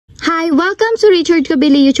Hi, welcome to Richard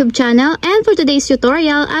Cabile YouTube channel, and for today's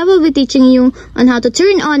tutorial, I will be teaching you on how to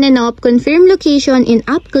turn on and off confirm location in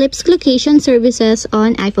app clips location services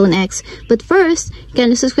on iPhone X. But first,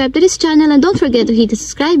 kindly subscribe to this channel and don't forget to hit the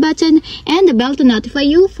subscribe button and the bell to notify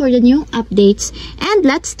you for the new updates. And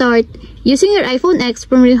let's start. Using your iPhone X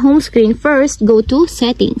from your home screen, first go to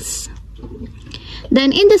Settings.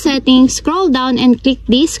 Then in the settings, scroll down and click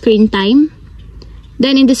the Screen Time.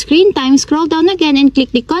 Then in the screen time, scroll down again and click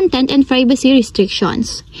the content and privacy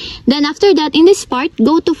restrictions. Then after that, in this part,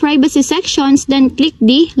 go to privacy sections, then click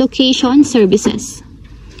the location services.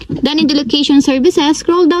 Then in the location services,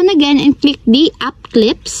 scroll down again and click the app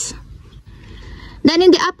clips. Then in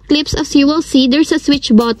the app clips, as you will see, there's a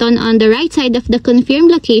switch button on the right side of the confirm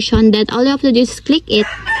location that all you have to do is click it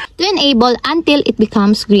to enable until it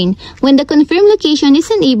becomes green. When the confirm location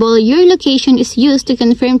is enabled, your location is used to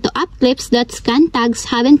confirm to app clips that scan tags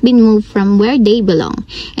haven't been moved from where they belong.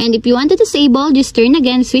 And if you want to disable, just turn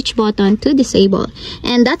again switch button to disable.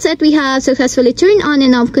 And that's it. We have successfully turned on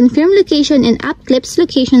and off confirm location and app clips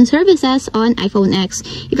location services on iPhone X.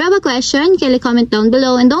 If you have a question, kindly comment down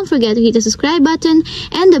below and don't forget to hit the subscribe button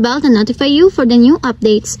and the bell to notify you for the new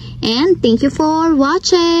updates. And thank you for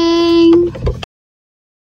watching.